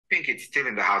think it's still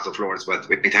in the House of Lords, but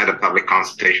it had a public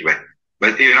consultation.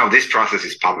 But this process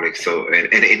is public, so and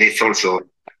it's also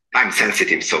time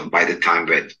sensitive. So by the time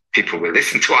that people will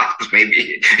listen to us, maybe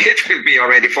it will be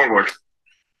already forward.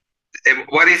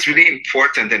 What is really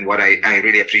important and what I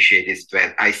really appreciate is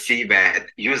that I see that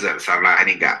users are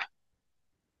lining up,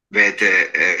 that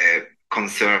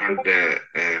concerned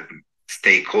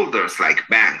stakeholders like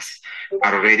banks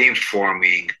are already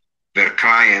informing their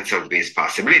clients of this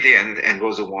possibility, and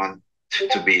those who want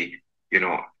to be,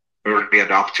 early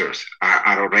adopters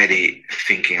are already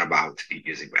thinking about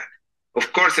using that.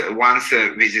 Of course, once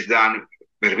this is done,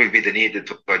 there will be the need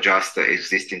to adjust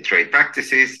existing trade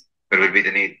practices. There will be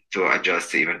the need to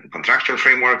adjust even contractual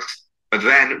frameworks. But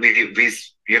then with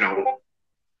this,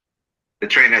 the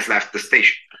train has left the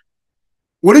station.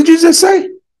 What did you just say?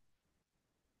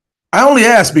 I only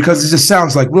asked because it just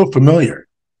sounds like real familiar.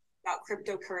 About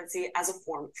cryptocurrency as a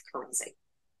form of currency.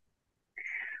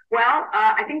 Well,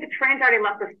 I think the train's already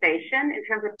left the station in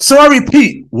terms of... So I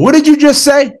repeat, what did you just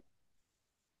say?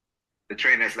 The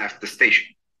train has left the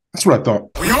station. That's what I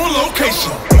thought. We on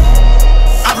location.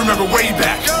 I remember way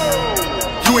back.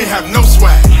 You ain't have no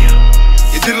swag.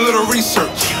 You did a little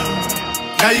research.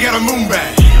 Now you got a moon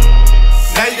bag.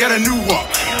 Now you got a new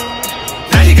walk.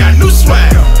 Now you got new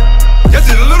swag. You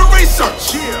did a little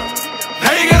research.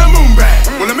 Now you got a moon bag.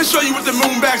 Well, let me show you what the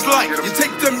moon bag's like. You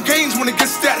take them gains when it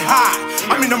gets that high.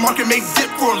 I mean, the market may dip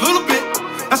for a little bit.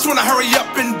 That's when I hurry up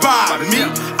and buy. Me,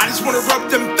 I just wanna rub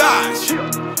them thighs.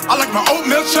 I like my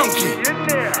oatmeal chunky.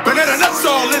 Banana nuts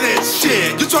all in it.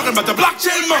 Shit, you're talking about the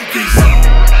blockchain monkeys.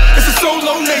 It's a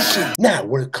solo nation. Now,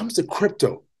 when it comes to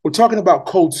crypto, we're talking about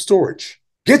cold storage.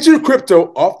 Get your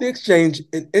crypto off the exchange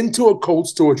and into a cold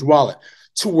storage wallet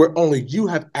to where only you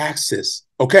have access,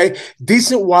 okay?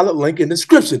 DCENT wallet link in the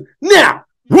description. Now,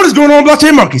 what is going on,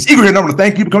 blockchain monkeys? Igor here, and I want to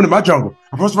thank you for coming to my jungle.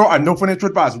 First of all, I'm no financial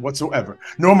advisor whatsoever,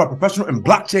 nor am I professional in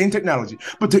blockchain technology.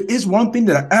 But there is one thing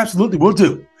that I absolutely will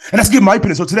do, and that's give my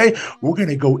opinion. So today, we're going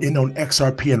to go in on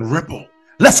XRP and Ripple.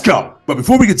 Let's go. But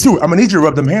before we get to it, I'm going to need you to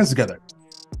rub them hands together.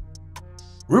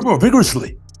 Ripple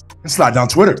vigorously and slide down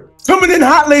Twitter. Coming in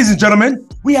hot, ladies and gentlemen,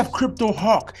 we have Crypto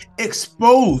Hawk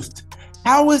exposed.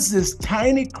 How is this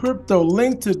tiny crypto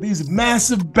linked to these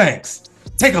massive banks?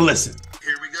 Take a listen.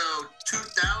 Here we go.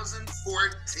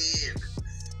 2014.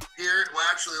 Here, well,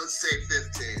 actually, let's say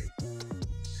 15.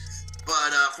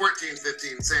 But 14,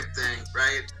 15, same thing,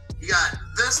 right? You got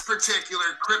this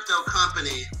particular crypto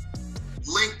company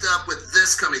linked up with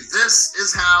this company. This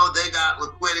is how they got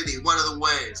liquidity, one of the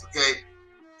ways, okay?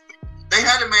 They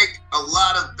had to make a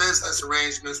lot of business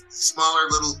arrangements with smaller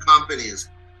little companies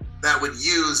that would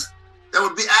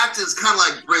act as kind of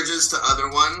like bridges to other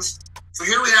ones. So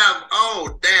here we have,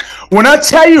 oh, damn. When I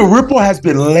tell you Ripple has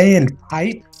been laying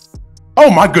pipe, oh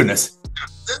my goodness.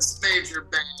 This major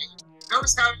bank,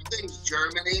 notice how everything's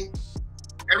Germany?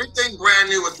 Everything brand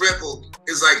new with Ripple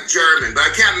is like German, but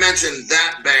I can't mention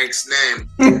that bank's name.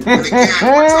 And again,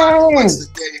 we're talking, what's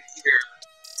the date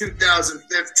here?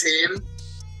 2015.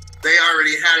 They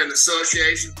already had an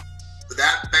association with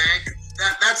that bank.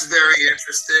 That's very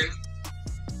interesting.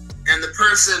 And the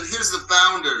person, here's the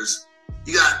founders.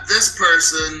 You got this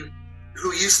person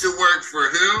who used to work for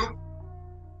who?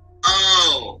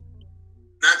 Oh,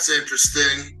 that's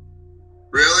interesting.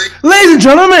 Really? Ladies and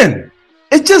gentlemen,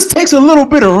 it just takes a little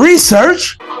bit of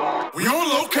research. We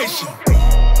on location.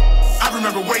 I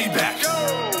remember way back.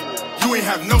 You ain't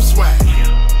have no swag.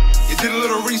 You did a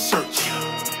little research.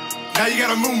 Now you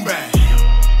got a moon bag.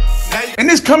 And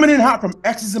this coming in hot from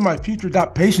X's in my future.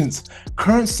 Patience.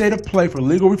 Current state of play for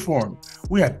legal reform.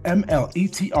 We have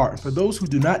MLETR. For those who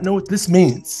do not know what this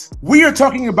means, we are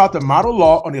talking about the model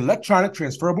law on electronic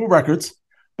transferable records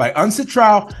by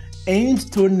UNCITRAL aims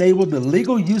to enable the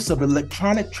legal use of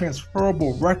electronic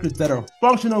transferable records that are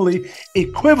functionally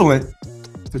equivalent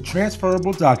to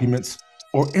transferable documents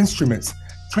or instruments.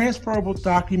 Transferable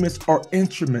documents or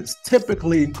instruments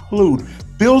typically include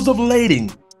bills of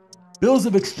lading, bills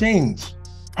of exchange,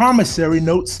 promissory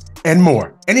notes, and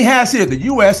more. And he has here the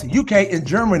US, UK, and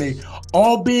Germany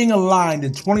all being aligned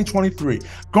in 2023,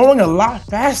 going a lot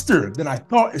faster than I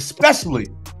thought, especially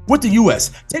with the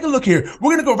US. Take a look here.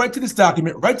 We're gonna go right to this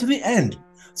document, right to the end,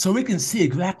 so we can see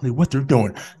exactly what they're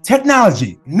doing.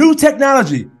 Technology, new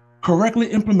technology, correctly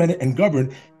implemented and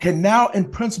governed, can now in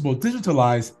principle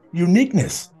digitalize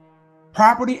uniqueness,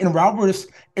 property and route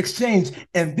exchange,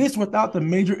 and this without the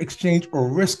major exchange or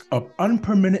risk of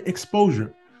unpermitted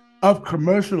exposure of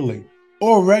commercially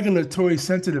or regulatory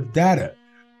sensitive data.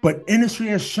 But industry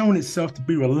has shown itself to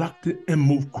be reluctant and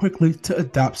move quickly to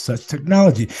adopt such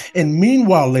technology. And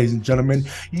meanwhile, ladies and gentlemen,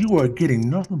 you are getting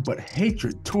nothing but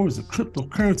hatred towards the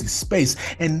cryptocurrency space,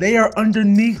 and they are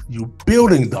underneath you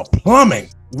building the plumbing.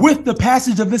 With the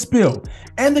passage of this bill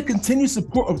and the continued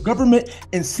support of government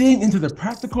in seeing into the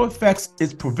practical effects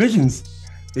its provisions,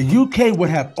 the UK would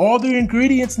have all the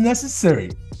ingredients necessary,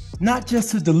 not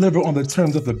just to deliver on the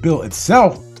terms of the bill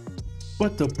itself,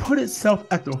 but to put itself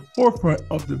at the forefront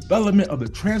of development of the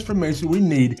transformation we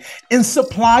need in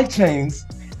supply chains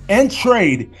and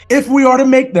trade if we are to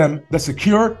make them the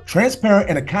secure, transparent,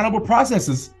 and accountable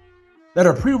processes that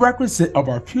are prerequisite of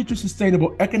our future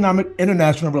sustainable economic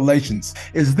international relations.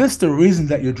 Is this the reason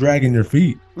that you're dragging your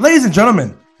feet? Ladies and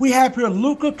gentlemen, we have here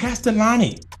Luca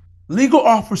Castellani, legal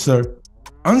officer,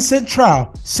 Unsent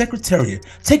Trial Secretariat.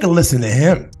 Take a listen to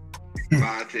him.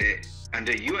 But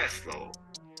under US law,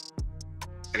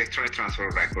 electronic transfer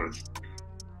of records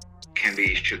can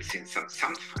be issued since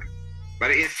some time.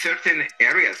 But in certain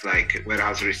areas, like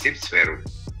warehouse receipts, were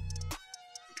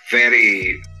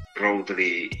very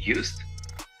broadly used,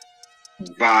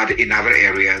 but in other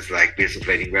areas like bills of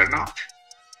lading were not.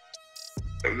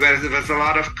 There was a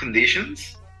lot of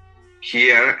conditions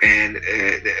here, and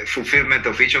the fulfillment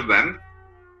of each of them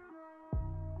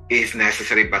is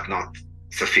necessary but not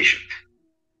sufficient.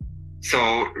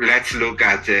 So let's look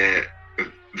at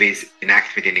this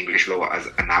enactment in English law as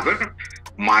another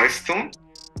milestone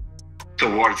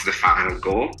towards the final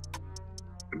goal,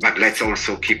 but let's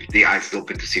also keep the eyes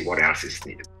open to see what else is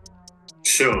needed.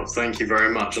 Sure, thank you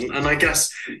very much. And I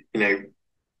guess,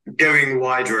 going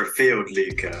wider afield,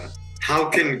 Luca, how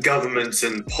can governments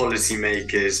and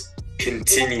policymakers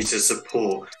continue to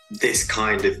support this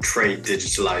kind of trade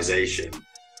digitalization?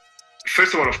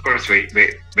 First of all, of course,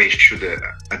 they should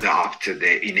adopt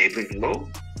the enabling law.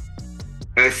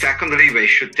 Secondly, they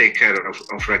should take care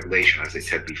of regulation, as I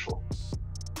said before.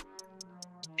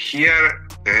 Here,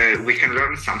 we can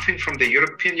learn something from the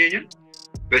European Union.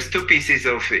 There's two pieces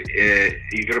of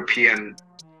European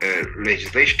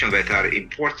legislation that are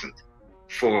important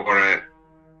for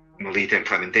Mletr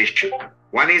implementation.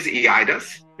 One is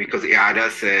EIDAS, because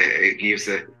EIDAS gives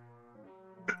a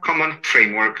common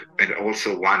framework and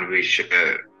also one which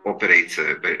operates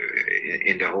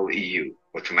in the whole EU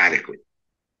automatically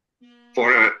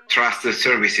for trusted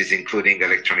services, including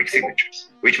electronic signatures,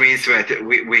 which means that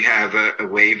we have a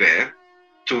way there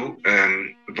to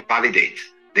validate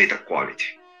data quality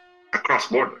across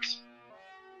borders.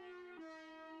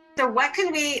 So what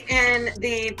can we in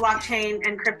the blockchain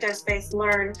and crypto space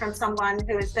learn from someone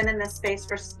who has been in this space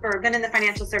or been in the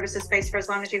financial services space for as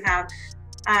long as you have,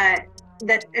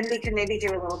 that and we can maybe do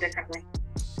a little differently?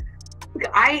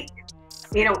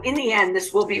 In the end,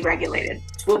 this will be regulated.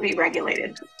 This will be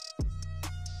regulated.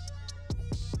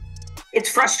 It's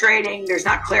frustrating. There's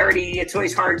not clarity. It's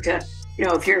always hard to,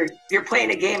 if you're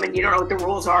playing a game and you don't know what the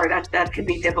rules are, that can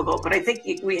be difficult. But I think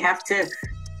we have to,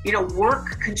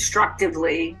 work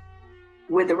constructively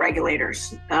with the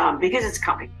regulators because it's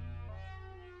coming.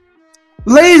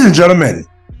 Ladies and gentlemen,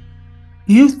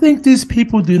 you think these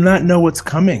people do not know what's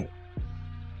coming?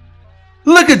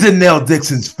 Look at Danelle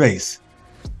Dixon's face.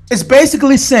 It's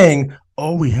basically saying,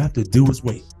 all we have to do is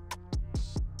wait.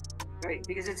 Right,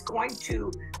 because it's going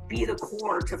to be the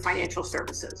core to financial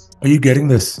services. Are you getting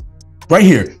this? Right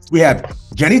here, we have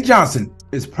Jenny Johnson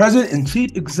is President and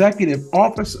Chief Executive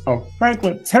Officer of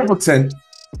Franklin Templeton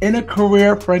in a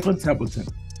career Franklin Templeton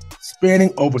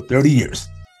spanning over 30 years.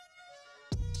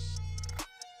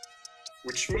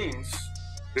 Which means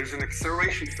there's an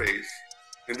acceleration phase,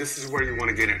 and this is where you want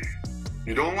to get in.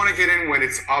 You don't want to get in when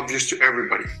it's obvious to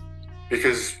everybody,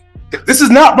 because this is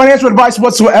not financial advice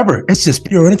whatsoever. It's just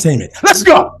pure entertainment. Let's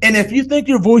go. And if you think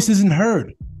your voice isn't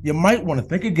heard, you might want to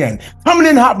think again. Coming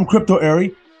in hot from Crypto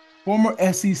Area, former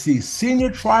SEC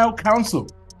Senior Trial Counsel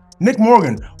Nick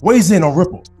Morgan weighs in on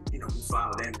Ripple. We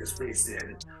filed amicus briefs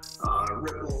in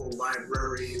Ripple,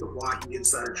 Library, the Walking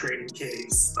Insider Trading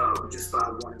case. We just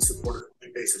filed one in support of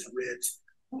Coinbase's writ.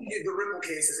 The Ripple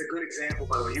case is a good example,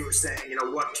 by the way. You were saying,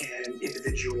 what can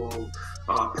individual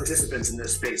participants in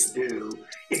this space do?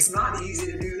 It's not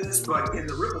easy to do this, but in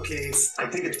the Ripple case, I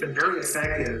think it's been very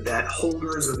effective that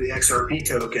holders of the XRP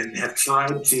token have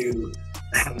tried to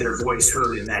have their voice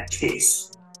heard in that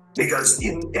case. Because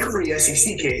in every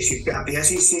SEC case, you've got the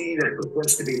SEC that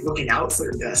purports to be looking out for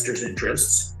investors'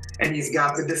 interests, and you've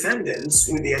got the defendants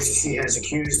who the SEC has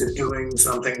accused of doing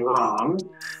something wrong.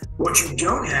 What you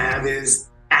don't have is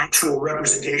actual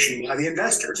representation by the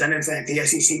investors. And in fact, the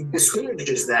SEC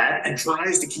discourages that and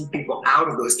tries to keep people out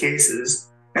of those cases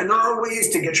And there are ways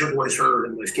to get your voice heard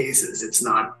in those cases. It's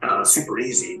not super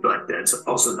easy, but it's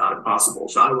also not impossible.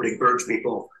 So I would encourage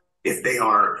people, if they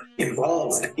are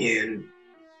involved in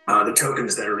the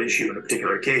tokens that are at issue in a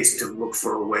particular case, to look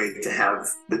for a way to have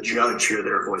the judge hear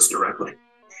their voice directly.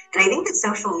 And I think that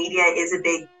social media is a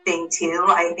big thing too.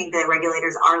 I think that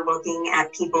regulators are looking at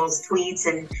people's tweets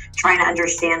and trying to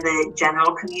understand the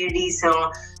general community.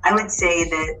 So I would say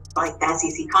that like the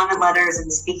SEC comment letters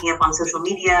and speaking up on social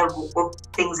media,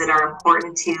 things that are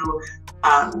important to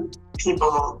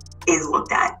people is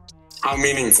looked at. How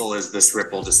meaningful is this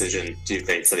Ripple decision, do you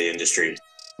think, for the industry?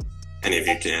 Any of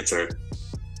you can answer.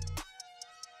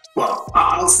 Well,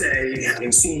 I'll say,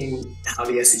 having seen how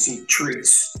the SEC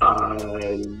treats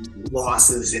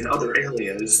losses in other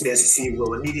areas, the SEC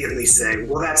will immediately say,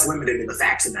 well, that's limited to the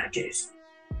facts in that case.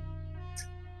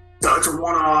 So it's a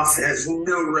one-off, has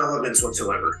no relevance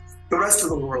whatsoever. The rest of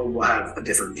the world will have a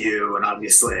different view, and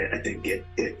obviously, I think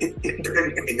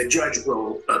the judge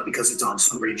will, because it's on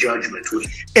summary judgment.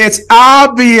 It's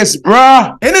obvious,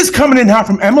 bruh. And it's coming in hot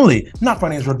from Emily. Not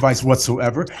financial advice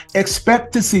whatsoever.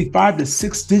 Expect to see 5 to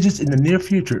 6 digits in the near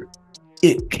future.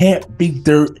 It can't be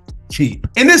dirt cheap.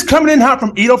 And it's coming in hot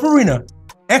from Edo Farina.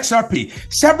 XRP,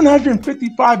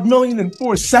 755 million in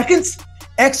 4 seconds.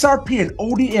 XRP and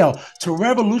ODL to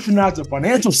revolutionize the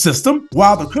financial system.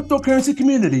 While the cryptocurrency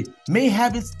community may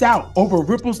have its doubt over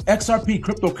Ripple's XRP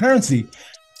cryptocurrency,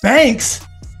 banks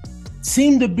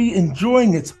seem to be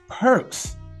enjoying its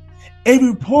perks. A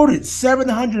reported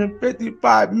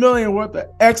 755 million worth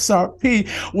of XRP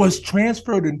was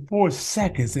transferred in 4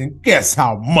 seconds, and guess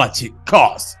how much it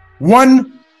cost?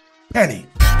 1 penny.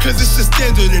 Cause it's the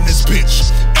standard in this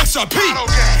bitch. XRP.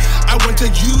 I went to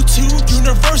YouTube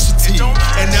University,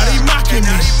 and now they mocking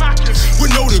me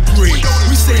with no degree.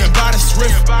 We saying by the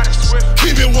swift,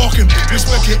 keep it walking.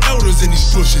 Respect your elders in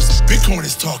these bushes. Bitcoin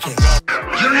is talking.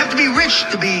 You don't have to be rich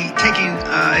to be taking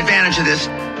advantage of this.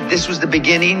 This was the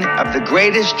beginning of the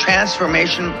greatest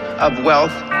transformation of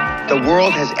wealth the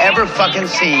world has ever fucking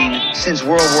seen since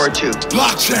World War II.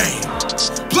 Blockchain.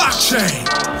 Blockchain.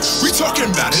 We talking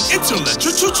about an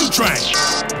intellectual choo-choo train.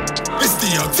 It's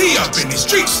DLT up in the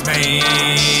streets, man.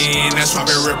 That's why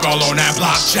we rip all on that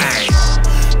blockchain.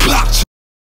 Blockchain.